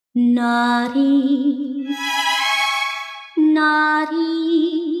Naughty,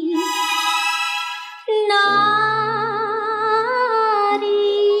 naughty, naughty.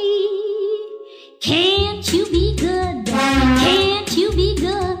 Can't you be good? Can't you be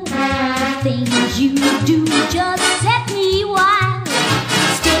good? Things you do just set me wild.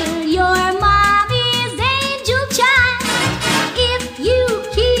 Still your mommy's angel child. If you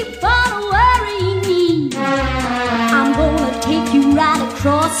keep on worrying me, I'm gonna take you right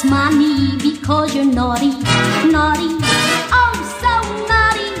across my knee. Because you're naughty, naughty, oh so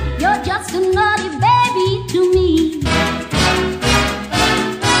naughty. You're just a naughty baby to me.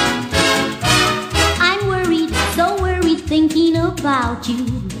 I'm worried, so worried, thinking about you.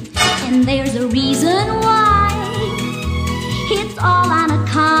 And there's a reason why. It's all on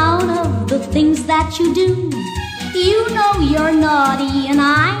account of the things that you do. You know you're naughty and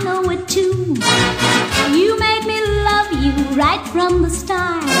I know it too. You made me love you right from the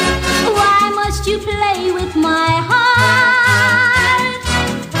start. Why must you play with my heart?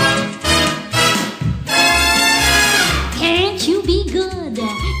 Can't you be good?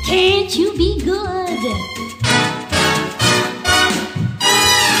 Can't you be good?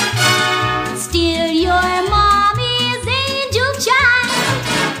 Still your mommy's angel child.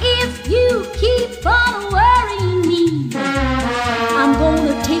 If you keep on worrying me, I'm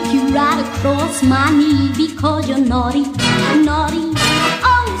gonna take you right across my knee. Because you're naughty, naughty,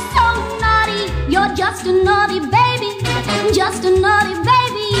 oh so naughty. You're just a naughty baby, just a naughty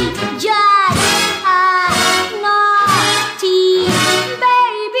baby, just a